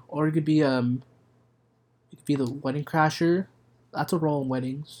 So, or you could be the wedding crasher. That's a role in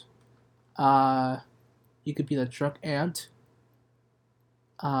weddings. You could be the drunk aunt.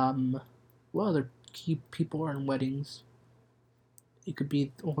 What other key people are in weddings? You could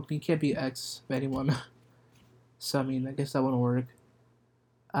be, well, you can't be ex of anyone. So, I mean, I guess that wouldn't work.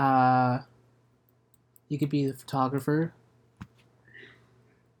 You could be the photographer.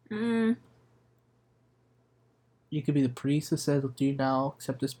 Mm. You could be the priest that says, do you now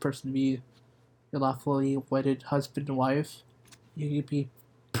accept this person to be your lawfully wedded husband and wife? You could be...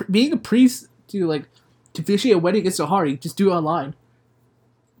 being a priest to officiate a wedding is so hard. You just do it online.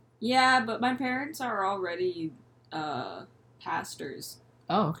 Yeah, but my parents are already pastors,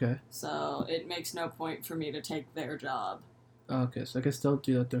 Oh, okay. so it makes no point for me to take their job. Okay, so I guess they'll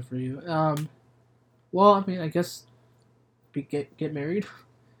do that there for you. Well, I mean, I guess get married.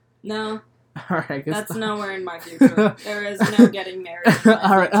 No, Alright, I guess that's nowhere in my future. There is no getting married. in my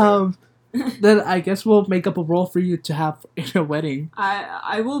Alright, future. then I guess we'll make up a role for you to have in a wedding.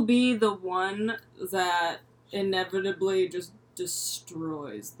 I will be the one that inevitably just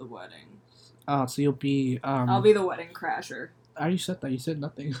destroys the wedding. Oh, so you'll be I'll be the wedding crasher. I already said that. You said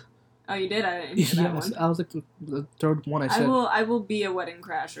nothing. Oh, you did? I didn't hear that Yes, one. I was like the third one I said. I will be a wedding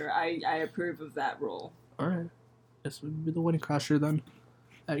crasher. I approve of that role. Alright. Guess we'll be the wedding crasher then.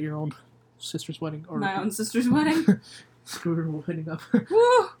 At your own sister's wedding. Or My own sister's wedding? screw her wedding up.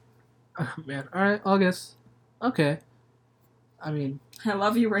 Woo! Oh, man. Alright, August. Okay. I mean, I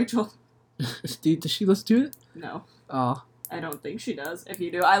love you, Rachel. does she listen to it? No, Oh. I don't think she does. If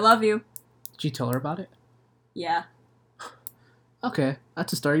you do, I love you. Did you tell her about it? Yeah. Okay.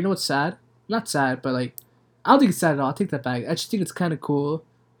 That's a start. You know what's sad? Not sad, but like, I don't think it's sad at all. I take that back. I just think it's kind of cool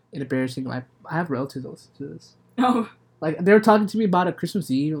and embarrassing. Like, I have relatives that listen to this. Oh, Like, they were talking to me about it Christmas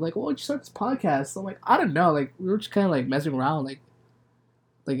Eve. Like, why don't you start this podcast? I'm like, I don't know. Like, we were just kind of like messing around. Like,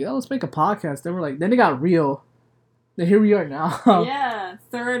 oh, let's make a podcast. Then we're like, then it got real. Then here we are now. yeah.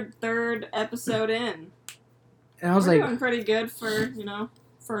 Third episode in. And I was We're like, doing pretty good for,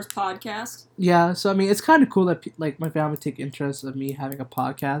 first podcast. yeah. So I mean, it's kind of cool that like my family take interest of me having a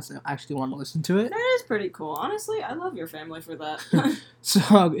podcast and actually want to listen to it. That is pretty cool. Honestly, I love your family for that.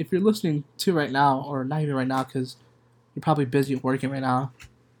 So if you're listening to right now, or not even right now, because you're probably busy working right now.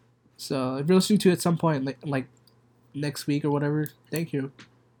 So if you're listening to it at some point, like next week or whatever, thank you.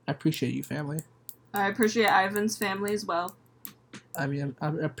 I appreciate you, family. I appreciate Ivan's family as well. I mean, I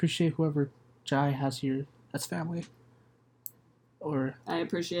appreciate whoever Jai has here. That's family. Or I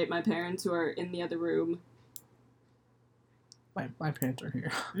appreciate my parents who are in the other room. my parents are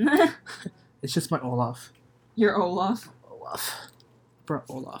here. It's just my Olaf. You're Olaf. Olaf. Bro,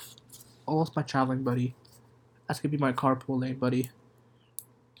 Olaf. Olaf's my traveling buddy. That's gonna be my carpool lane buddy.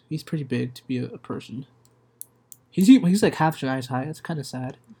 He's pretty big to be a person. He's like half Jai's height. It's kind of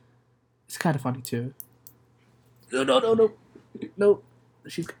sad. It's kind of funny too. No.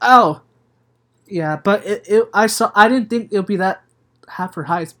 She's yeah, but I didn't think it would be that half her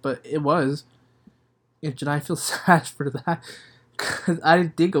height, but it was. And I feel sad for that because I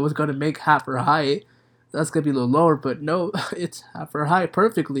didn't think it was gonna make half her height. That's gonna be a little lower, but no, it's half her height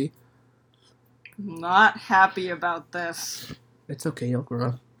perfectly. Not happy about this. It's okay, you'll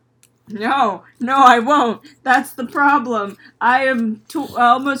grow. No, I won't. That's the problem. I am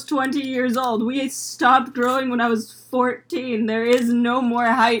almost 20 years old. We stopped growing when I was 14. There is no more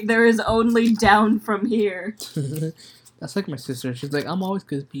height. There is only down from here. That's like my sister. She's like, I'm always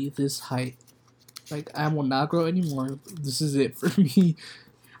gonna be this height. Like, I will not grow anymore. This is it for me.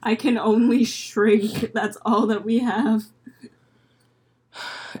 I can only shrink. That's all that we have.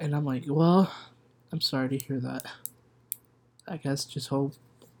 And I'm like, well, I'm sorry to hear that. I guess just hope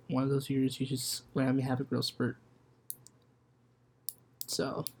one of those years you just randomly have a growth spurt.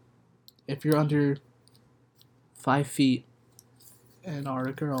 So, if you're under 5 feet and are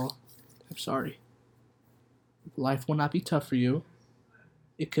a girl, I'm sorry. Life will not be tough for you.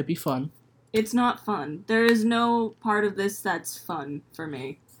 It could be fun. It's not fun. There is no part of this that's fun for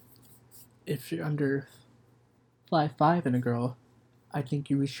me. If you're under 5'5" and a girl, I think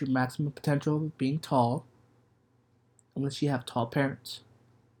you reach your maximum potential of being tall. Unless you have tall parents.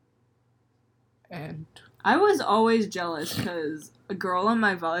 And I was always jealous because a girl on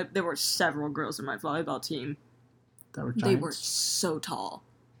my there were several girls in my volleyball team. That were They were giants. so tall,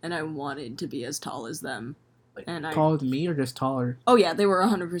 and I wanted to be as tall as them. Like, and taller than me or just taller? Oh yeah, they were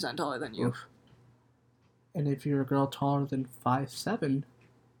 100% taller than you. Oof. And if you're a girl taller than 5'7",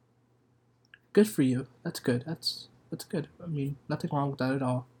 good for you. That's good. That's good. I mean, nothing wrong with that at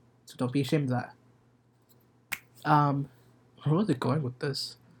all. So don't be ashamed of that. Where was it going with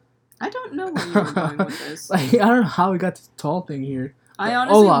this? I don't know where you were going with this. Like, I don't know how we got this tall thing here. I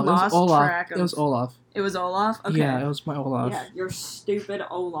honestly Olaf. lost It was Olaf. track of... It was Olaf. It was Olaf? Okay. Yeah, it was my Olaf. Yeah, your stupid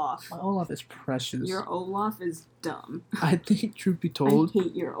Olaf. My Olaf is precious. Your Olaf is dumb. I think, truth be told, I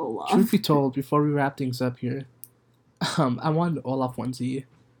hate your Olaf. truth be told, before we wrap things up here, I wanted an Olaf onesie.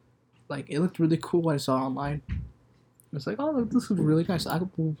 Like, it looked really cool when I saw it online. It's like, oh, this is really nice. I could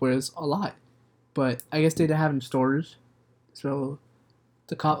wear this a lot. But I guess they didn't have it in stores. So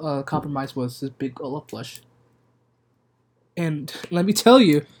the compromise was this big Olaf plush. And let me tell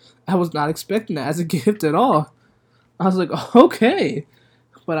you, I was not expecting that as a gift at all. I was like, okay.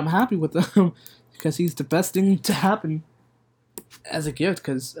 But I'm happy with him because he's the best thing to happen as a gift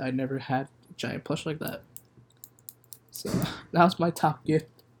because I never had a giant plush like that. So that was my top gift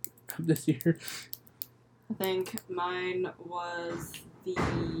from this year. I think mine was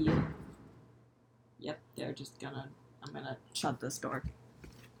the... Yep, I'm gonna shut this door.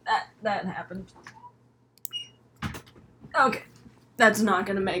 That happened. Okay. That's not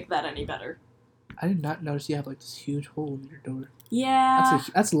gonna make that any better. I did not notice you have like this huge hole in your door. Yeah.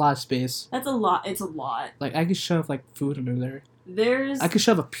 That's a lot of space. That's a lot. It's a lot. Like I could shove like food under there. I could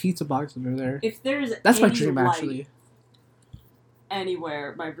shove a pizza box under there. If there's That's my any dream light actually.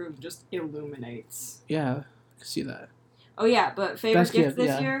 anywhere, my room just illuminates. Yeah, I can see that. Oh yeah, but favorite Best gift gift, this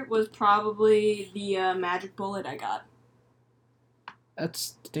yeah. year was probably the magic bullet I got.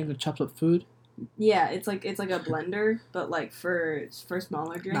 That's the thing that chops up food. Yeah, it's like a blender, but like for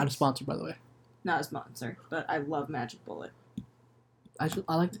smaller drinks. Not a sponsor, by the way. Not a sponsor, but I love Magic Bullet. I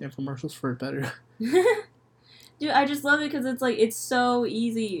like the infomercials for it better. Dude, I just love it because it's so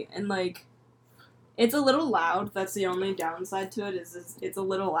easy and like it's a little loud. That's the only downside to it is it's a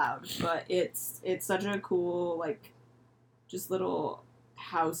little loud, but it's such a cool like just little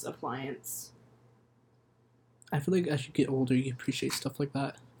house appliance. I feel like as you get older, you appreciate stuff like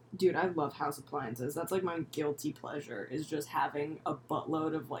that. Dude, I love house appliances. That's like my guilty pleasure is just having a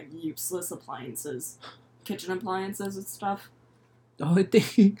buttload of like useless appliances, kitchen appliances and stuff. The only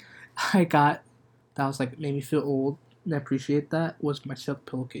thing I got that was like made me feel old and I appreciate that was my silk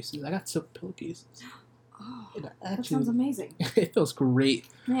pillowcases. I got silk pillowcases. Oh, And that sounds amazing. It feels great.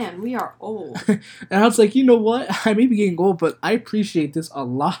 Man, we are old. And I was like, you know what? I may be getting old, but I appreciate this a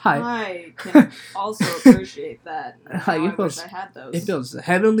lot. I can also appreciate that. Like, Now it I feels- wish I had those. It feels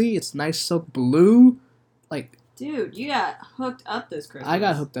heavenly. It's nice silk blue. Like, Dude, you got hooked up this Christmas. I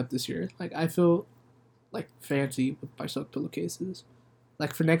got hooked up this year. Like, I feel like fancy with my silk pillowcases.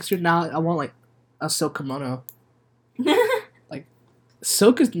 Like for next year, now I want like a silk kimono.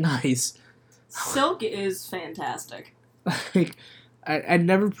 Silk is nice. Silk is fantastic. Like, I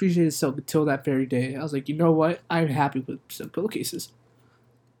never appreciated silk until that very day. I was like, you know what? I'm happy with silk pillowcases.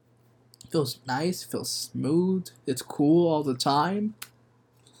 It feels nice. Feels smooth. It's cool all the time.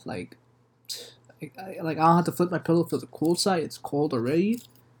 Like, I don't have to flip my pillow for the cool side. It's cold already.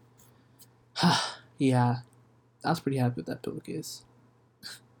 Yeah, I was pretty happy with that pillowcase.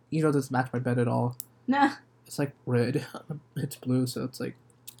 You know, it doesn't match my bed at all. Nah. It's like red. It's blue, so it's like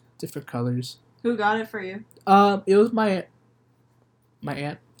different colors. Who got it for you? It was my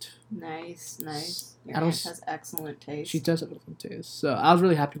aunt. Nice. Your I don't aunt s- has excellent taste. She does have a different taste, so I was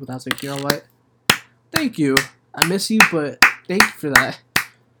really happy with that. I was like, you know what? Thank you. I miss you, but thank you for that.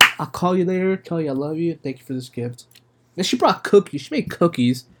 I'll call you later, tell you I love you, and thank you for this gift. And she brought cookies. She made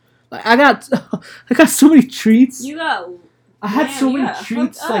cookies. Like I got so many treats. You got... I had Man, so you many got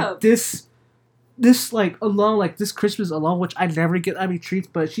treats hooked like up. this like alone, like this Christmas alone, which I never get that many treats.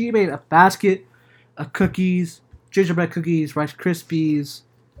 But she made a basket of cookies, gingerbread cookies, Rice Krispies,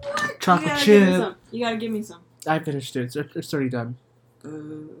 chocolate chip. You gotta give me some. I finished it. It's already done.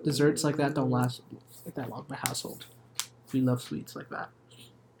 Desserts like that don't last like that long in my household. We love sweets like that.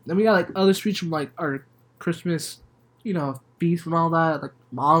 Then we got like other sweets from like our Christmas, feast and all that, like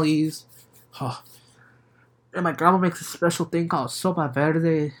Molly's. Oh. And my grandma makes a special thing called sopa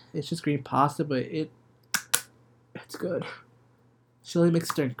verde. It's just green pasta, but it's good. She only makes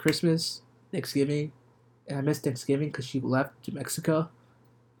it during Christmas, Thanksgiving, and I miss Thanksgiving because she left to Mexico.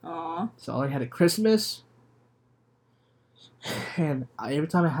 Aw. So all I had at Christmas. And every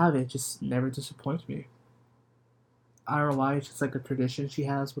time I have it, it just never disappoints me. I don't know why. It's just like a tradition she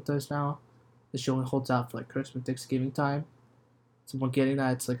has with us now. that she only holds out for like Christmas, Thanksgiving time. So when getting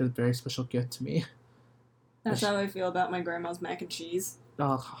that, it's like a very special gift to me. That's how I feel about my grandma's mac and cheese.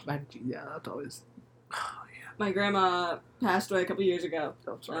 Oh man, yeah, that's always. Oh My grandma passed away a couple years ago,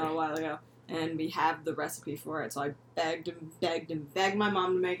 yeah, I'm sorry. a while ago, and we have the recipe for it. So I begged my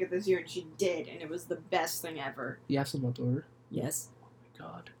mom to make it this year, and she did, and it was the best thing ever. You have some left over. Yes, Oh my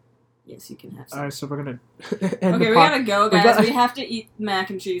god. yes, you can have some. All right, so we're gonna. Okay, we gotta go, guys. We have to eat mac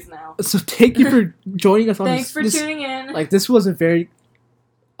and cheese now. So thank you for joining us on Thanks for this. tuning in. Like this was a very.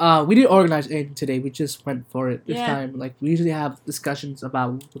 We didn't organize anything today. We just went for it this Yeah. time. Like we usually have discussions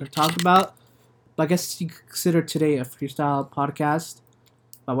about what we're gonna talk about, but I guess you could consider today a freestyle podcast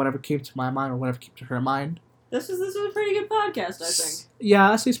about whatever came to my mind or whatever came to her mind. This was a pretty good podcast, I think.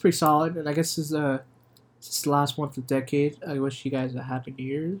 Yeah, I say it's pretty solid, and I guess this is the last one for the decade. I wish you guys a happy New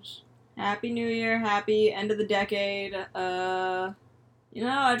Year's. Happy New Year, happy end of the decade. I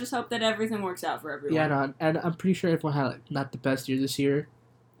just hope that everything works out for everyone. Yeah, no, and I'm pretty sure everyone had like, not the best year this year.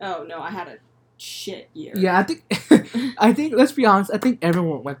 Oh no, I had a shit year. Yeah, I think let's be honest. I think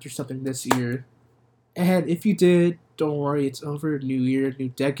everyone went through something this year, and if you did, don't worry, it's over. New year, new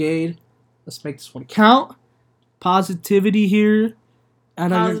decade. Let's make this one count. Positivity here. I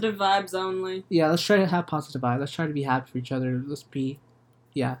know you're- Positive vibes only. yeah, let's try to have positive vibes. Let's try to be happy for each other. Let's be,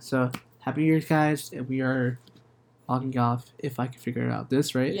 yeah. So happy New Year's, guys, and we are logging off. If I can figure it out,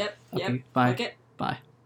 this right? Yep. Okay. Yep. Bye. Okay. Bye.